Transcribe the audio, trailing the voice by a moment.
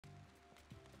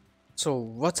So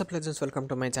WhatsApp legends welcome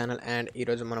to my channel and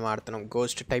ఈరోజు మనం ఆడుతున్నాం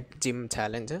ghost type gym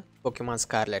challenge Pokemon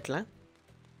స్కార్లెట్లా.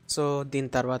 So దీని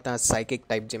తర్వాత సైకిక్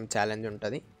టైప్ జిమ్ ఛాలెంజ్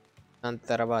ఉంటుంది. దాని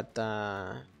తర్వాత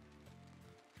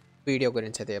వీడియో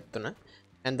గురించి అయితే చెప్తున్నా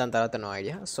అండ్ దాని తర్వాత no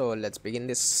idea. So let's begin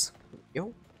this video.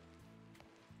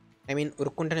 I mean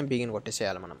ఉరుక్కుంటేనే begin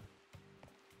కొట్టేసేయాలి మనం.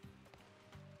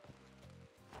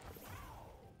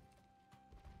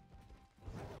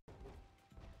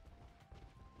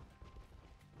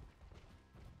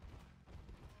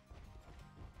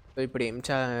 సో ఇప్పుడు ఏం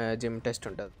జిమ్ టెస్ట్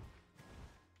ఉంటుంది.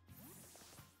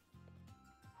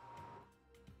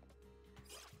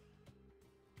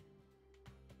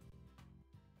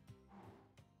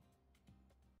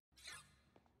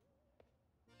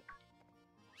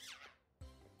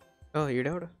 ఓ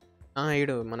ఈడెవడు?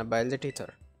 ఈడు మన బయాలజీ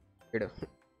టీచర్ ఈడు.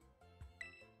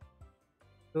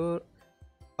 So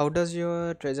how does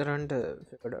your treasure hunt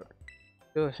figured out?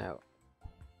 You have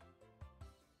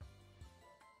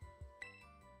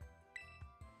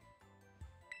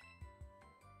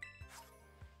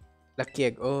lucky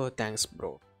egg. Oh, thanks, bro.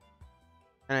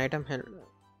 An item held.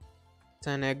 It's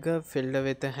an egg filled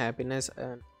with happiness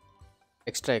and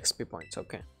extra XP points.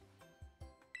 Okay.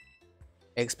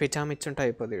 XP charm ఇచ్చుంటే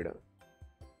అయిపోదు ఈడు.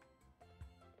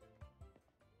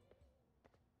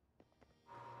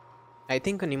 I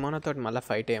think నిమోనాతో మళ్ళీ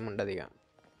fight ఏముండదు ఇక.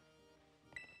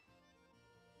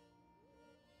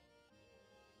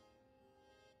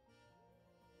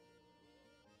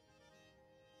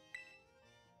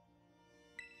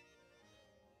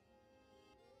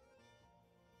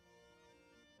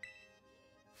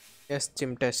 Yes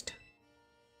gym test.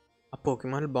 ఆ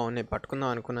పోకెమాన్లు బాగున్నాయి,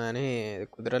 పట్టుకుందాం అనుకున్నా కానీ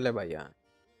కుదరలే భయ్యా.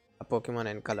 ఆ పోకెమాన్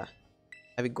వెనకాల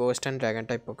అవి ghost and dragon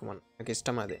type Pokemon, నాకు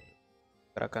ఇష్టం అది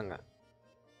ఒక రకంగా.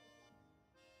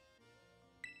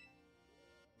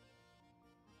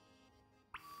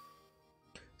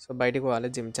 సో బయటికి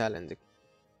పోవాలి జిమ్ ఛాలెంజ్.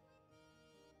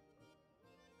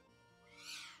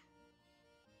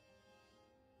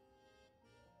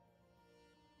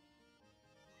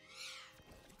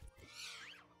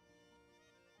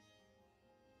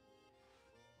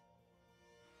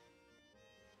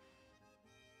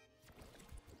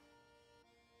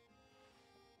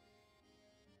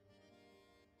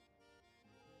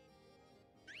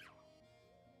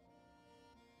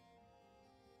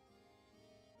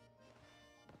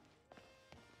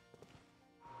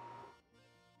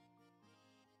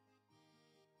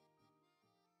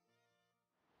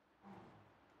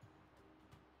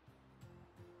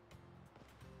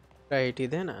 రైట్,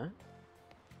 ఇదేనా?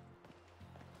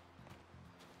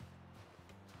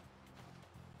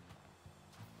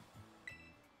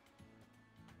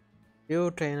 You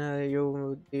trainer, you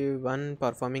the one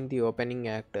performing the opening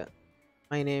act.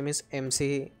 My name is MC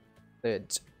Reg.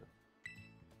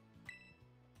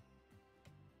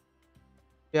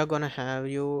 We are gonna have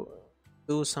you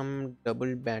do some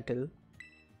double battle.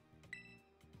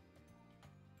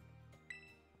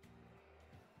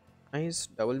 Nice,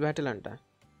 double battle anta.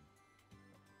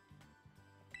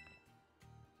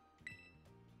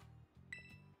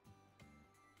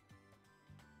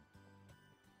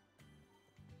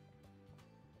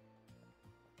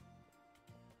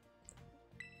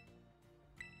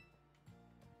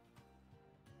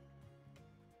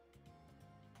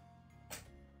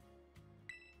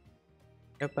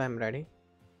 Yep, I'm ready.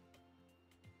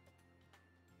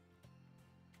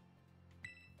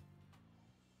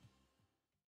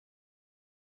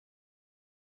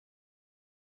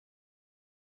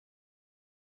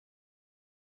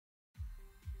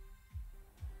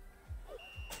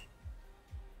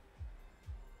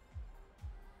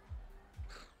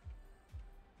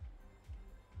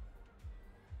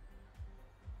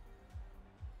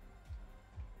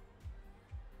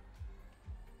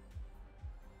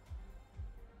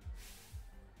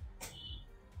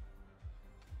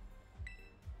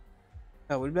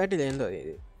 Double battle ఏందో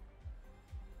ఇది.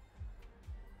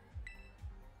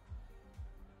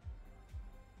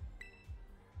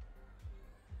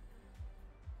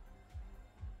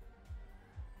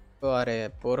 అరే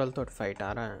పోరలతో fight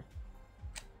ఆరా?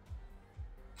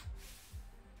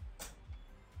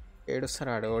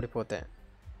 ఏడుస్తారు ఆడు ఓడిపోతే.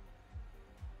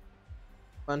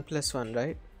 1+1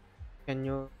 right? Can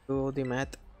you do the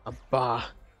math? అబ్బా,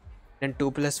 నేను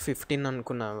 2+15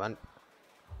 అనుకున్నా.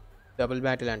 Double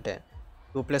battle అంటే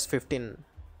 2+15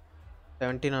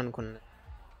 17 అనుకున్నా.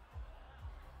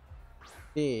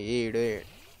 ఈడు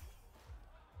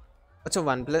వచ్చా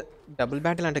 1+ డబుల్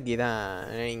బ్యాటిల్ అంటే గీదా?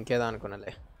 నేను ఇంకేదో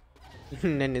అనుకున్నాలే.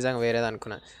 నేను నిజంగా వేరేది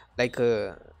అనుకున్నా. లైక్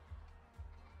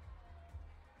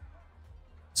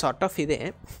సార్ట్ ఆఫ్ ఇదే.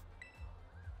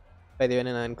 అది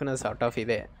నేను అనుకున్నది సార్ట్ ఆఫ్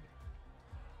ఇదే.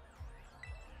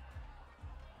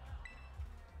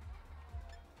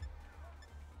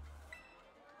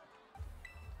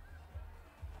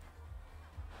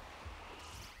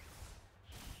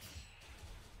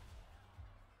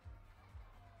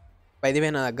 పైదివే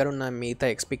నా దగ్గర ఉన్న మిగతా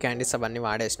ఎక్స్పీ క్యాండీస్ అవన్నీ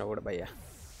వాడేసిన కూడా భయ్య.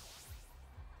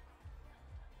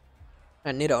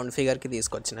 అన్నీ రౌండ్ ఫిగర్కి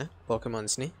తీసుకొచ్చిన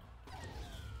పోకెమాన్స్ని.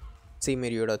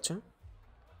 మీరు చూడవచ్చు.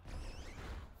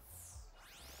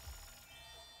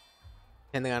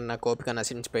 ఎందుకంటే నా కోపిక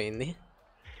నశించిపోయింది.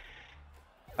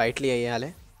 ఫైట్లు వేయాలి.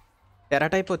 టెరా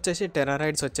టైప్ వచ్చేసి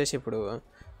టెరారైడ్స్ వచ్చేసి ఇప్పుడు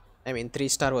 3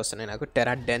 స్టార్ వస్తున్నాయి నాకు.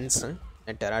 టెరాడెన్స్,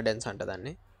 నేను టెరాడెన్స్ అంట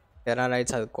దాన్ని.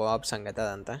 టెరారైడ్స్ అది కోఆప్ సంగతి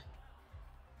అదంతా.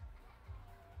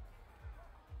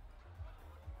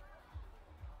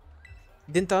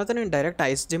 దీని తర్వాత నేను డైరెక్ట్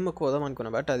ఐస్ జిమ్కి పోదాం అనుకున్నా,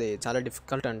 బట్ అది చాలా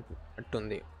డిఫికల్ట్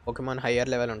అంటుంది. పోకెమాన్ హయ్యర్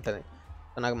లెవెల్ ఉంటుంది,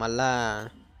 సో నాకు మళ్ళా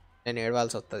నేను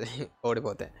ఏడవాల్సి వస్తుంది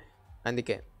ఓడిపోతే.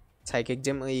 అందుకే సైకిక్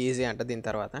జిమ్ ఈజీ అంట దీని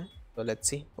తర్వాత. సో లెట్స్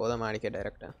సీ, పోదాం ఆడికే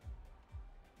డైరెక్ట్.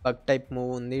 బగ్ టైప్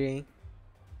మూవ్ ఉంది,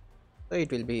 so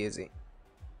it will be easy.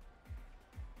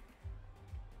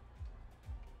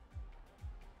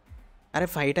 అరే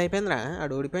ఫైట్ అయిపోయిందిరా,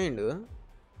 ఆడు ఓడిపోయిండు.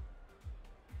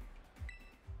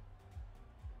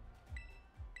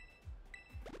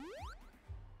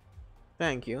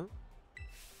 Thank you.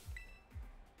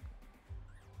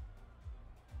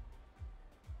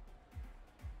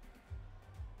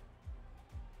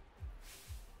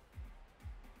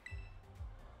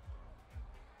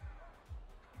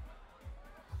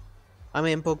 ఆమె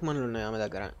ఏం పోకెమాన్లు ఉన్నాయి ఆమె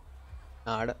దగ్గర?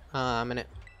 ఆమెనే.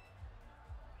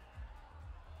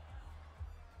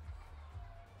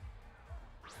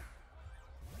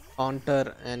 Haunter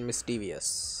and Mischievous.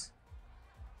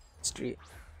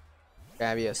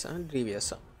 Gravious, Grievous.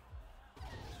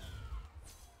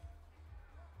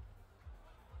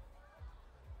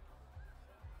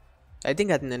 I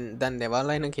think అది నేను దాన్ని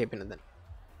దేవాలయం కేపిన దాన్ని.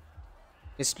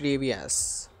 Mischievous.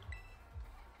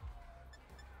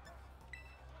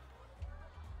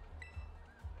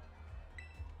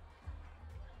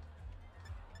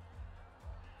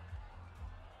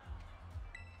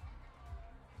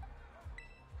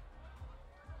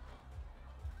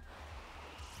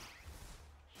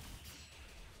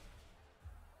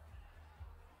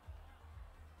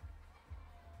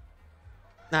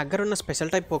 నా దగ్గర ఉన్న స్పెషల్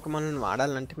టైప్ పోకెమాన్లను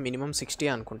వాడాలంటే మినిమం 60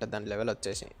 అనుకుంటా దాని లెవెల్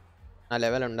వచ్చేసి. నా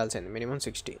లెవెల్ ఉండాల్సింది మినిమం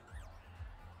 60.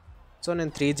 సో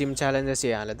నేను 3 జిమ్ ఛాలెంజెస్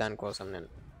చేయాలి దానికోసం. నేను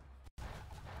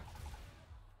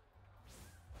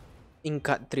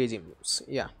ఇంకా 3 జిమ్స్.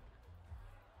 యా,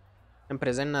 నేను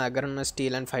ప్రజెంట్ నా దగ్గర ఉన్న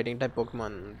steel and fighting type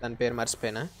Pokemon, దాని పేరు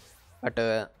మర్చిపోయినా, బట్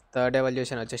 3rd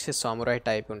ఎవల్యూషన్ వచ్చేసి సామురాయ్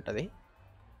టైప్ ఉంటుంది.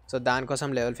 సో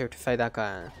దానికోసం లెవెల్ 55 దాకా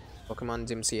పోకెమాన్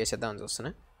జిమ్స్ చేసేద్దామని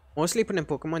చూస్తున్నా. మోస్ట్లీ ఇప్పుడు నేను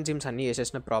పోకెమాన్ జిమ్స్ అన్నీ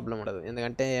చేసేసిన ప్రాబ్లం ఉండదు,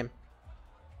 ఎందుకంటే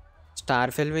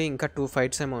స్టార్ ఫెల్వి ఇంకా 2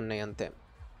 ఫైట్స్ ఏమో ఉన్నాయి అంతే.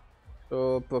 సో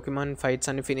పోకెమాన్ ఫైట్స్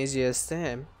అన్ని ఫినిష్ చేస్తే,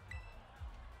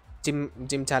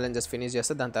 జిమ్ ఛాలెంజెస్ ఫినిష్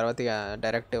చేస్తే దాని తర్వాత ఇక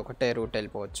డైరెక్ట్ ఒకటే రూట్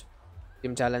వెళ్ళిపోవచ్చు.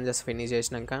 జిమ్ ఛాలెంజెస్ ఫినిష్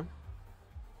చేసినాక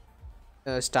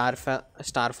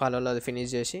స్టార్ ఫాలోలో అది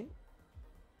ఫినిష్ చేసి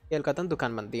వెళ్ళకతాను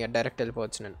దుకాణం మంది, ఇక డైరెక్ట్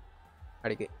వెళ్ళిపోవచ్చు నేను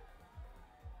అడిగి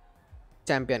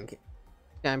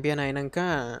ఛాంపియన్ అయినాక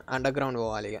అండర్ గ్రౌండ్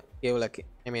పోవాలి ఇక కేవులకి.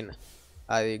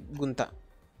 అది గుంత,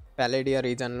 ప్యాలేడియా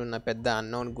రీజన్లో ఉన్న పెద్ద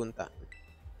అన్నోన్ గుంత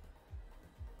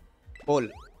హోల్.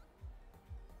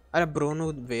 అరే బ్రో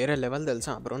నువ్వు వేరే లెవెల్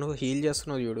తెలుసా బ్రో, నువ్వు హీల్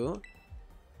చేస్తున్నావు చూడు,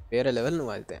 వేరే లెవెల్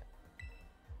నువ్వు అయితే.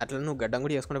 అట్లా నువ్వు గడ్డం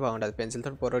కూడా చేసుకుంటే బాగుంటుంది.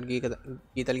 పెన్సిల్తో పోరాడు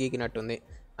గీతలు గీకినట్టుంది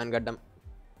అని గడ్డం.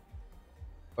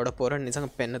 పోరాడు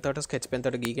నిజంగా పెన్నుతో స్కెచ్ పెన్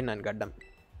తోటి గీకిండి అని గడ్డం.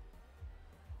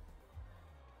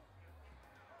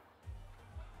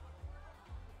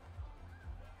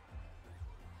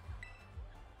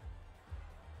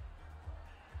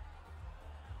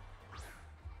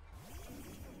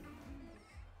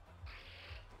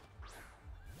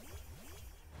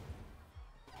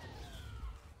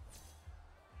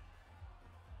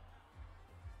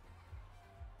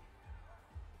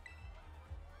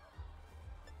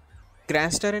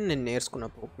 గ్రాస్టర్ అని నేను నేర్చుకున్న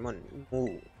పోకెమాన్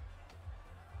మూవ్.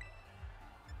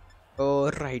 ఓ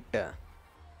రైట్,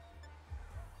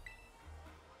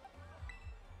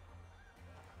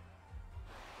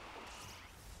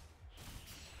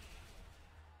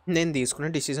 నేను తీసుకున్న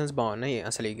డిసిషన్స్ బాగున్నాయి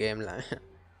అసలు ఈ గేమ్లో.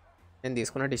 నేను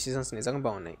తీసుకున్న డిసిషన్స్ నిజంగా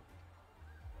బాగున్నాయి,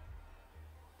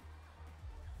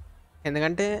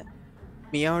 ఎందుకంటే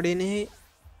మియావడిని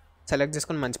సెలెక్ట్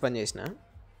చేసుకొని మంచి పని చేసిన.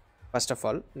 ఫస్ట్ ఆఫ్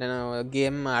ఆల్ నేను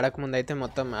గేమ్ ఆడకముందు అయితే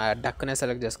మొత్తం డక్నే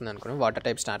సెలెక్ట్ చేసుకున్నాను అనుకున్నాను, వాటర్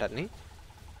టైప్ స్టార్టర్ని.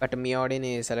 బట్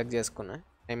మియావడిని సెలెక్ట్ చేసుకున్నా,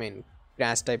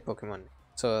 గ్రాస్ టైప్ పోకెమాన్.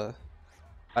 సో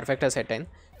పర్ఫెక్ట్గా సెట్ అయింది.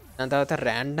 దాని తర్వాత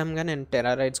ర్యాండమ్గా నేను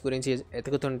టెరారైడ్స్ గురించి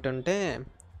ఎతుకుతుంటుంటే,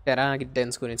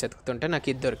 టెరాడెన్స్ గురించి ఎతుకుతుంటే నాకు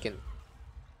ఇది దొరికింది.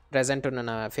 ప్రజెంట్ ఉన్న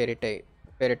నా ఫేరీ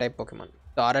టైప్ పోకెమాన్.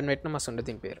 టారన్ పెట్టిన మస్తు ఉండదు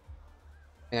దీని పేరు,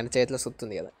 ఎందుకంటే చేతిలో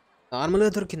సుత్తుంది కదా.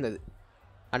 నార్మల్గా దొరికింది అది.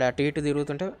 అటు ఇటు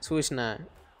తిరుగుతుంటే చూసిన,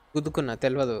 గుద్దుకున్నా,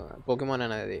 తెలియదు పోకెమాన్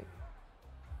అనేది.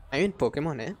 ఐ మీన్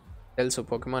పోకెమోనే తెలుసు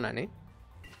పోకెమోన్ అని,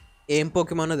 ఏం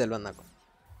పోకెమోనో తెలియదు నాకు.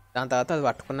 దాని తర్వాత అది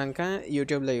పట్టుకున్నాక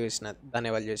యూట్యూబ్లో చూసిన దాని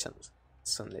ఎవల్యూషన్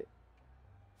వస్తుంది.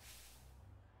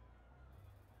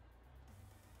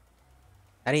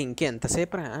 అరే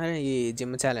ఇంకెంతసేపు రా ఈ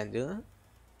జిమ్ ఛాలెంజ్?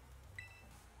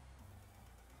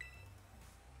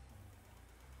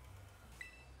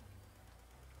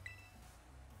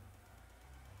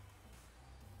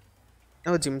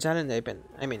 జిమ్ ఛాలెంజ్ అయిపోయింది.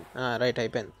 ఐ మీన్ రైట్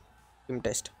అయిపోయింది జిమ్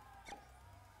టెస్ట్.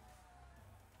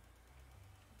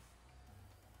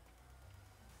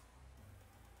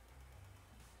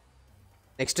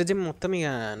 నెక్స్ట్ జిమ్ మొత్తం ఇక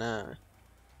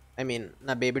ఐ మీన్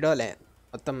నా బేబీ డాలే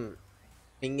మొత్తం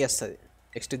మింగేస్తుంది.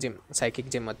 నెక్స్ట్ జిమ్ సైకిక్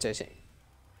జిమ్ వచ్చేసి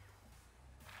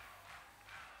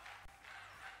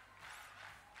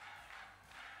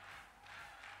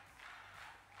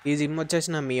ఈ జిమ్ వచ్చేసి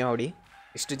నా మియావుడి.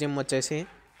 నెక్స్ట్ జిమ్ వచ్చేసి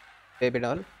బేబీ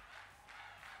డాల్.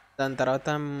 దాని తర్వాత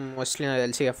మోస్ట్లీ నాకు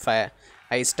తెలిసి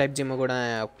ఐస్ టైప్ జిమ్ కూడా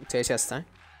చేసేస్తా.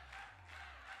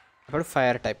 అప్పుడు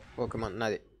ఫైర్ టైప్ పోకెమాన్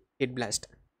నాది హిట్ బ్లాస్ట్.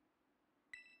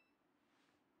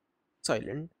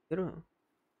 సైలెంట్ పేరు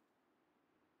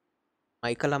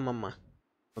మైకల్ అమ్మమ్మ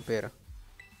పేరు,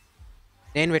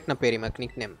 నేను పెట్టిన పేరు మాకు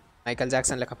నిక్ నేమ్. మైకల్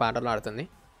జాక్సన్ లెక్క పాటలు ఆడుతుంది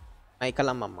మైకల్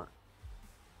అమ్మమ్మ.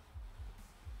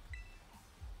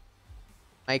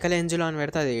 మైకల్ ఏంజిలో అని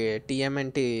పెడితే అది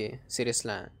టీఎంఎన్టీ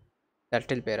సిరీస్లో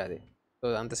టర్టిల్ పేరు అది, సో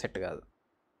అంత సెట్ కాదు.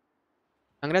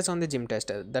 Congrats on the gym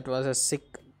test, that was a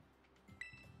sick.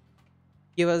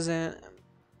 He was a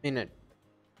minute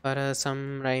for some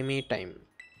రైమీ time.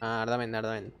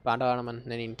 అర్థమైంది పాట పాడమని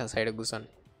నేను ఇంట సైడ్ కూర్చొని.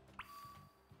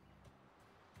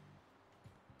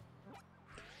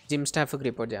 జిమ్ స్టాఫ్కి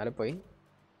రిపోర్ట్ చేయాలి పోయి.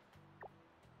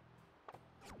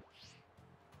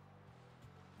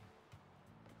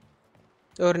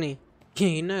 ఎవరిని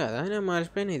ఇన్నా కదా నేను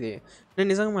మర్చిపోయాను. ఇది నేను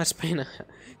నిజంగా మర్చిపోయినా.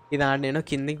 ఇది నేను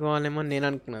కిందికి పోవాలేమో నేను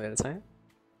అనుకున్నా తెలుసా.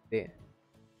 ఇది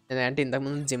అంటే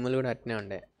ఇంతకుముందు జిమ్లు కూడా అట్నే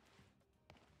ఉండే.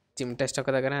 జిమ్ టెస్ట్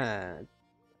ఒక దగ్గర,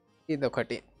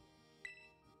 ఇదొకటి.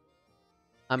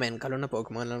 ఆమె వెనకాల ఉన్న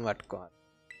పోకెమాన్లను పట్టుకోవాలి.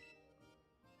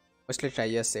 మోస్ట్లీ ట్రై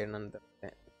చేస్తాడు అంత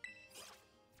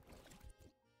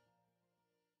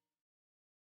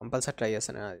కంపల్సరీ ట్రై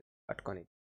చేస్తాను అది పట్టుకొని.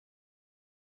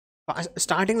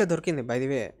 స్టార్టింగ్లో దొరికింది బై ది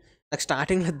వే, నాకు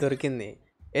స్టార్టింగ్లో దొరికింది.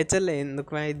 హెచ్ఎల్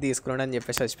ఎందుకు ఇది తీసుకున్నాడు అని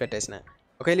చెప్పేసి వచ్చి పెట్టేసిన.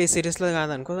 ఒకవేళ ఈ సిరీస్లో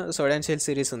కాదనుకో సోడ్ అండ్ షీల్డ్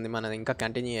సిరీస్ ఉంది మనది, ఇంకా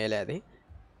కంటిన్యూ చేయలే అది.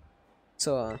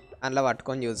 సో అందులో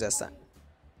పట్టుకొని యూజ్ చేస్తా.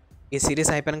 ఈ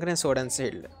సిరీస్ అయిపోయాక నేను సోడ్ అండ్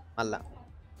షీల్డ్ మళ్ళా.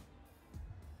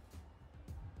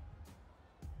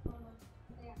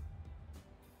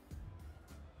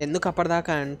 ఎందుకు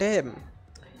అప్పటిదాకా అంటే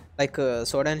లైక్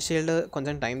సోడ్ అండ్ షీల్డ్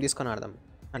కొంచెం టైం తీసుకొని ఆడదాం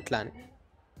అట్లా అని.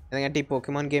 ఎందుకంటే ఈ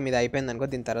పోకెమాన్ గేమ్ ఇది అయిపోయింది అనుకో,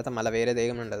 దీని తర్వాత మళ్ళీ వేరేది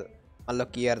ఏమి ఉండదు మళ్ళీ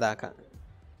ఒక ఇయర్ దాకా.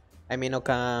 ఐ మీన్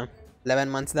ఒక 11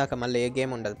 months దాకా మళ్ళీ ఏ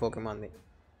గేమ్ ఉండదు పోకెమాన్ది.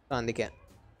 సో అందుకే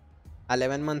ఆ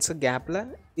 11 months గ్యాప్లో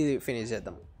ఇది ఫినిష్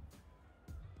చేద్దాం.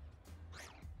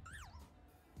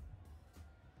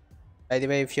 By the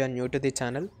way if you are new to the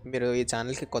channel, మీరు ఈ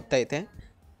ఛానల్కి కొత్త అయితే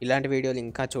ఇలాంటి వీడియోలు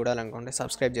ఇంకా చూడాలనుకుంటే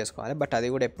సబ్స్క్రైబ్ చేసుకోవాలి. బట్ అది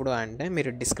కూడా ఎప్పుడు అంటే మీరు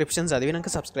డిస్క్రిప్షన్ చదివినాక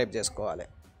సబ్స్క్రైబ్ చేసుకోవాలి.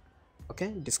 ఓకే,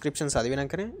 డిస్క్రిప్షన్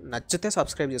చదివినాకనే నచ్చితే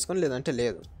సబ్స్క్రైబ్ చేసుకొని, లేదంటే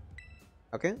లేదు.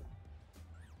 Okay,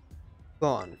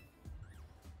 go on.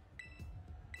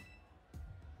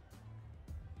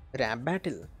 Rap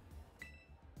battle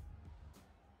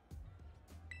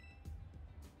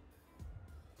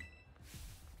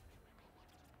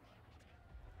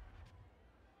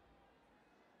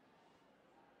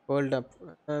hold up,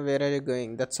 where are you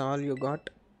going? That's all you got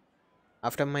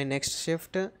after my next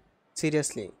shift?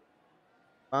 Seriously,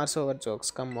 pass over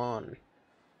jokes, come on.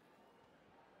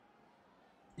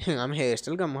 ఆమె hair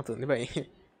style గమ్మవుతుంది by.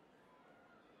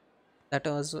 That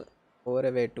was over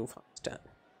away too fast.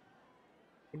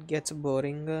 It gets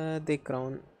boring the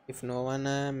crown if no one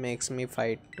makes me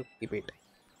fight to keep it.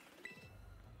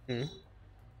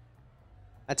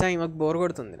 అచ్చా ఈమెకు bore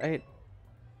కొడుతుంది right.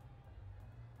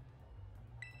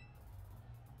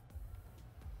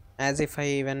 As if I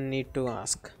even need to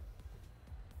ask.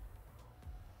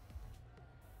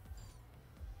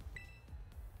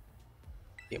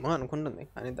 ఏమో అనుకుంటుంది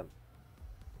కానీ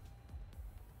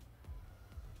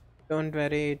don't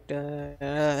very it.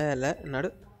 నడు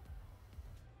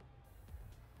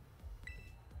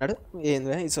నడు,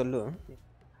 ఏంది ఈ సొల్లు?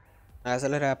 నాకు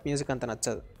అసలు ర్యాప్ మ్యూజిక్ అంత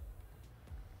నచ్చదు.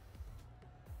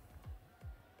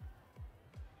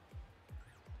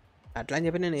 అట్లా అని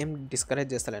చెప్పి నేను ఏం డిస్కరేజ్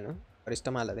చేస్తలేను, మరి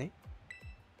ఇష్టం వాళ్ళది.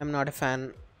 I'm not a fan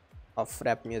of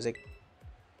rap music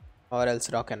or else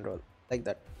rock and role like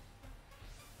that.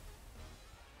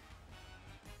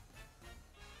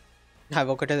 అవి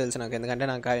ఒకటే తెలుసు నాకు, ఎందుకంటే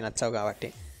నాకు అవి నచ్చావు కాబట్టి.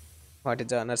 వాటి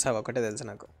జర్నర్స్ అవి ఒకటే తెలుసు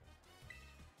నాకు.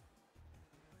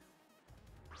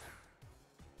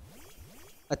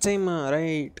 వచ్చేయమ్మా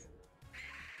right.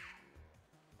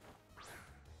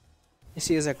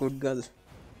 She is a good girl.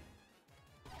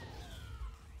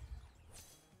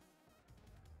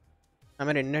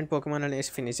 ఆమె రెండు పోకెమాన్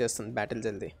అనేసి ఫినిష్ చేస్తుంది బ్యాటిల్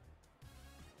జల్దీ.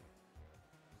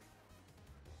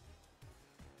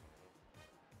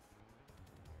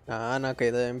 నాకు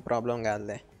ఏదో ఏం ప్రాబ్లం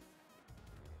కాదులే.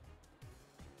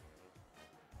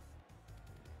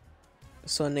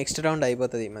 సో నెక్స్ట్ రౌండ్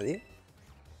అయిపోతుంది మాది.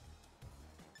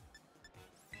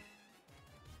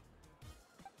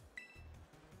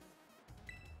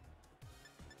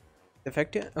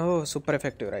 Effective, oh super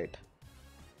effective. Right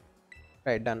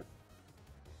right, done.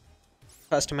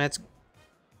 First match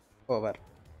over.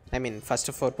 I mean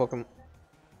first 4 Pokemon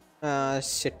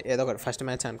shit ఏదో ఒకటి ఫస్ట్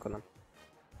మ్యాచ్ అనుకుందాం.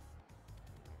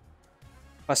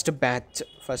 ఫస్ట్ బ్యాచ్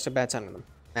అనుకుందాం.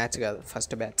 మ్యాచ్ కాదు,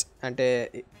 ఫస్ట్ బ్యాచ్. అంటే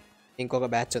ఇంకొక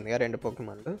బ్యాచ్ ఉంది కదా 2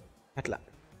 పోకెమాన్లు అట్లా.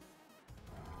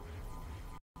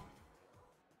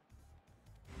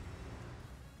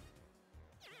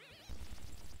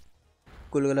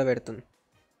 కులుగులో పెడుతుంది,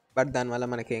 బట్ దానివల్ల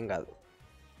మనకేం కాదు.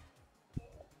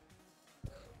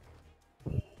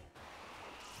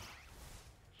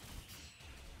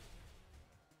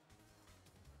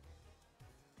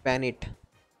 ప్యానిట్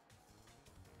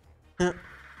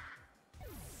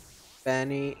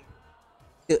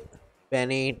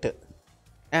పెనిట్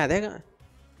అదేగా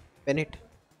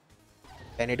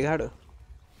పెనిట్ గాడు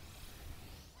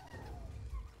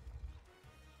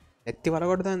ఎత్తి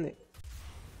వలగొడుతుంది.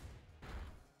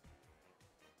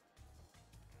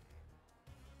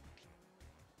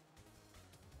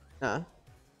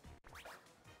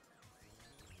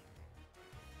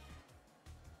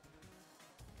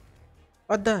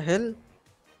 What the hell?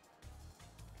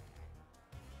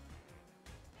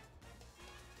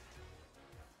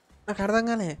 నాకు అర్థం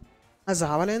కాలే అది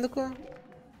చావలే ఎందుకు?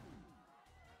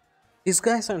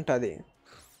 డిస్గాస్ అంట అది.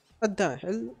 What the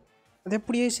hell? అది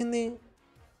ఎప్పుడు చేసింది?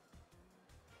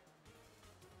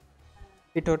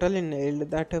 ఈ total in nailed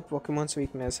that Pokemon's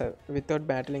weakness without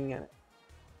battling.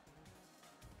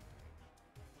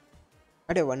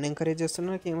 అంటే వన్ ఎంకరేజ్ చేస్తున్నా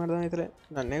నాకు ఏం అర్థం అవుతలే.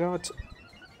 నన్నే కావచ్చు.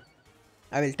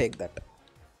 I will take that.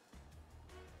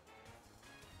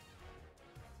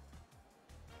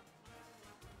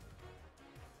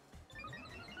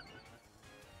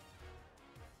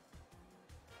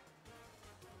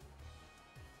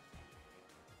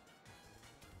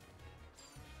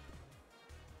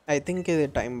 I think ఇది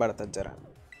టైం పడుతుంది జరా.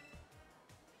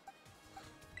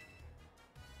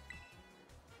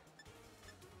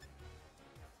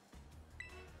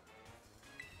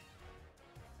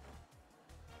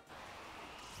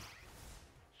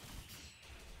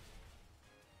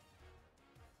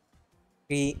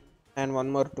 And one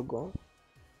more to go.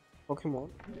 Pokemon.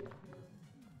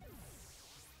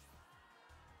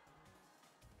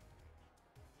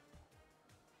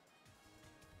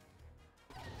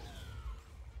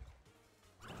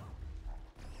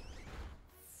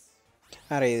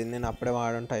 అరే ఇది నేను అప్పుడే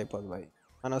వాడుంటే అయిపోదు బాయ్.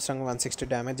 అనవసరంగా 160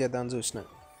 డ్యామేజ్ చేద్దామని చూసిన.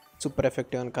 సూపర్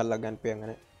ఎఫెక్టివ్ అని కళ్ళకి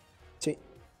కనిపించగానే చెయ్యి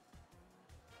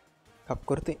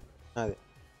కప్పుకొరితే అది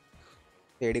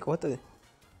ఏడిపోతుంది.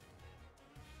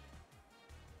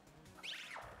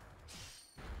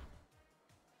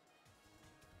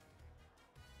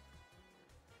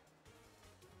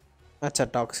 అచ్చా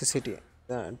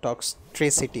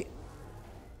టాక్సిసిటీ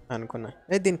అనుకున్నా.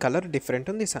 దీని కలర్ డిఫరెంట్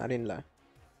ఉంది సార్ ఇంట్లో.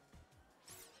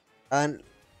 And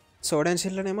Sudan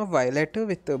షీల్డ్లోనేమో violet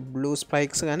with blue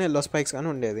spikes కానీ ఎల్లో స్పైక్స్ కానీ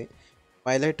ఉండేది.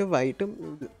 Violet white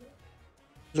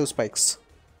blue spikes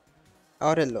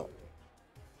are yellow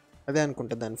అదే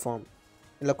అనుకుంటా దాని ఫామ్.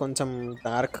 ఇలా కొంచెం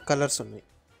డార్క్ కలర్స్ ఉన్నాయి.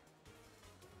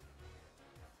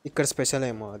 ఇక్కడ స్పెషల్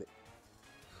ఏమో అది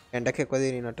ఎండకి ఎక్కువ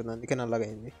తిరిగినట్టుంది అందుకే నల్లగా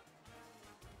అయింది.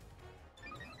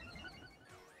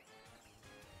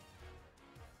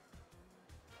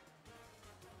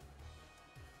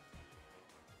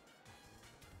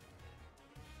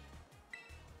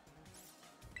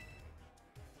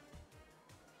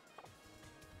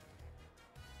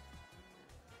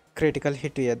 క్రిటికల్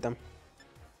హిట్ చేద్దాం.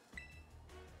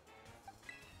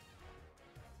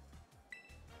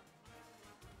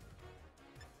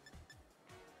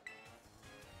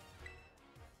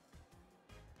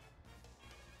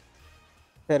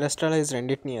 టెరెస్ట్రలైజ్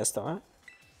రెండింటిని చేస్తావా?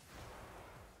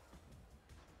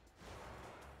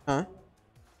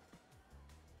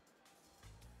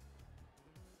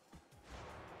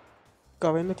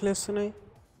 కవెందుకు లేస్తున్నాయి?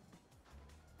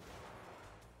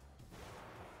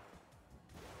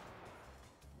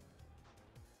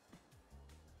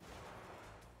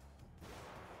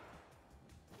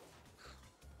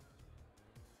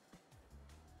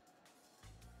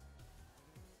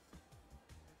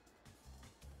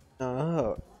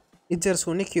 ఇది జర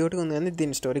సూని క్యూట్గా ఉంది కానీ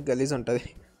దీని స్టోరీ గలీజ్ ఉంటుంది,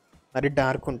 మరి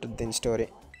డార్క్ ఉంటుంది దీని స్టోరీ.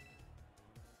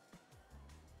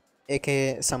 AK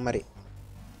summary.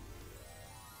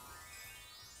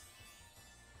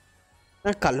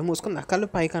 నాకు కళ్ళు మూసుకుందా, కళ్ళు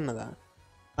పైకి అన్నదా,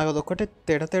 నాకు అదొక్కటే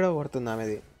తేడా తేడా కొడుతుంది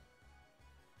ఆమెది.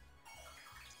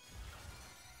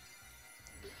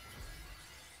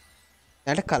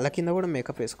 అంటే కళ్ళ కింద కూడా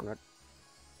మేకప్ వేసుకున్నాడు.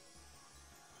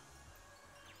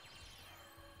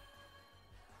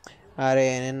 అరే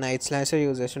నేను నైట్ స్లాష్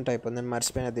యూజ్ చేసి ఉంటే అయిపోతుంది, నేను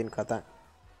మర్చిపోయినా దీని కథ.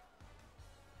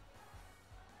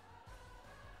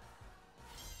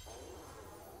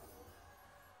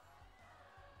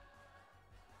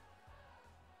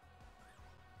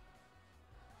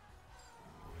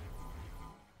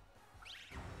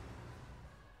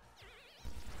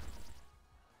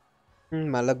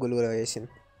 మళ్ళా గులుగులు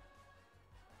వేసింది.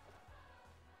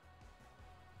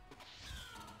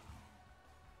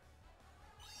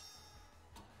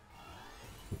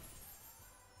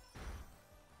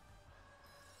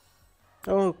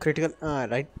 ఓ క్రిటికల్,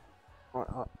 రైట్,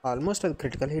 ఆల్మోస్ట్ అది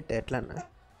క్రిటికల్ హిట్. ఎట్లా అన్న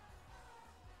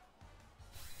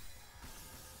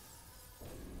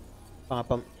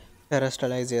పాపం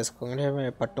టెరస్టలైజ్ చేసుకోగానే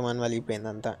పట్టుమని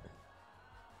వలిగిపోయింది అంతా.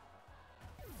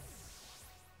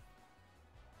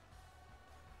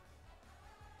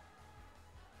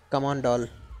 కమాన్ doll,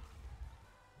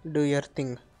 do your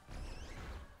thing.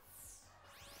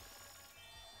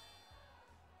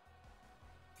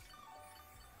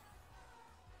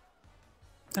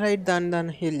 Right,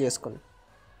 దాన్ని హీల్ చేసుకుని.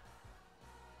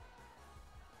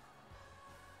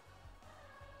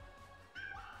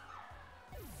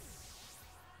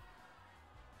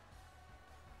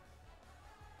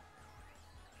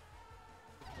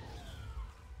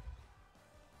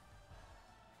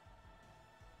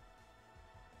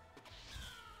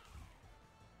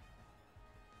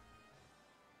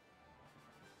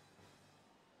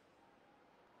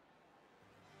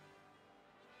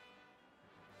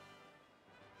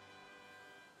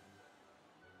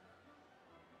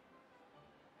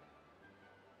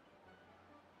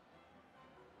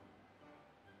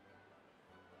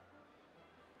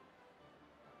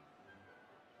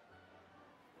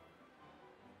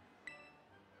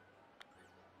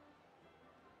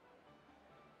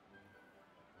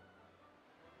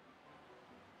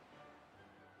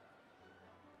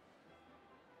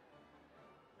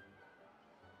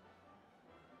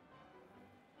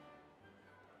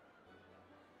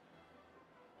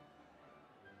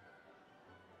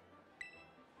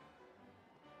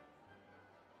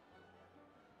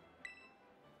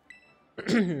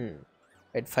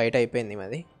 ఫైట్ అయిపోయింది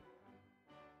మాది.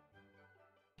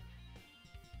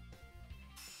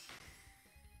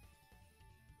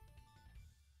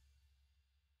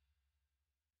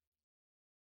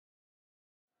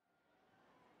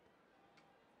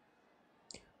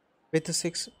 With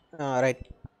 6, right,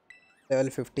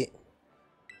 level 50.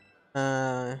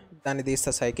 దాన్ని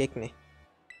తీస్తా సైకిక్ని.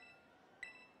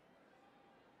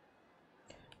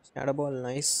 Shadow ball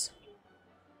nice.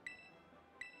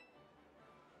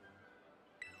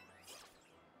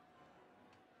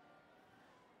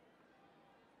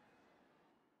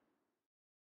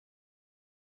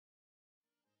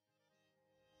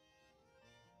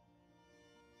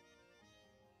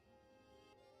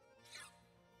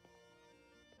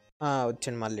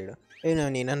 వచ్చింది మళ్ళీ.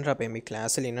 నేను రాపే మీ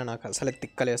క్లాసులు విన్నా, నాకు అసలు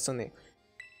తిక్కలేస్తుంది.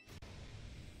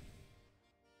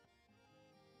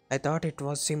 I thought it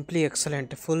was simply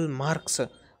excellent, full marks,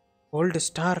 gold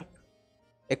star,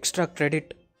 extra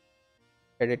credit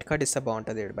card ఇస్తే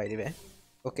బాగుంటుంది by the way.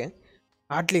 Okay,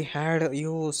 hardly had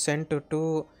you sent to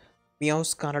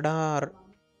మియాస్ corridor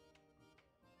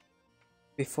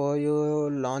before you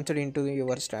launched in to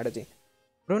your strategy.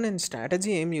 Bro నేను strategy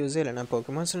ఏం use చేయలే, నా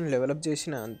పోకెమాన్స్ని develop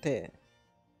చేసిన అంతే.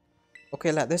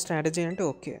 ఒకవేళ అదే స్ట్రాటజీ అంటే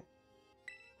ఓకే,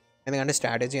 ఎందుకంటే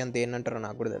స్ట్రాటజీ అంత ఏంటంటారో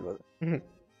నాకు కూడా తెలియదు.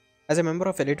 As a member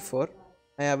of elite 4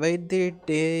 I await the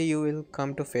day you will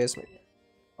come to face me.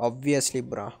 Obviously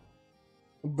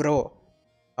bro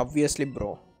obviously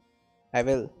bro, I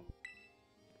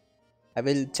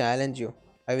will challenge you,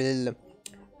 I will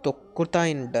తొక్కుతా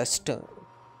in dust.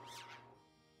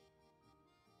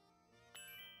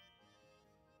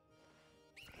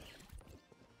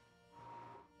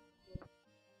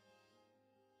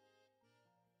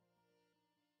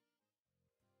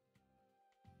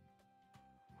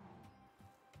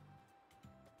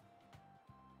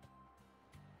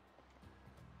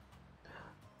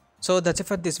 So that's it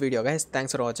for this video guys,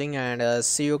 thanks for watching and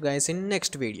see you guys in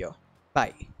next video,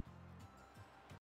 bye.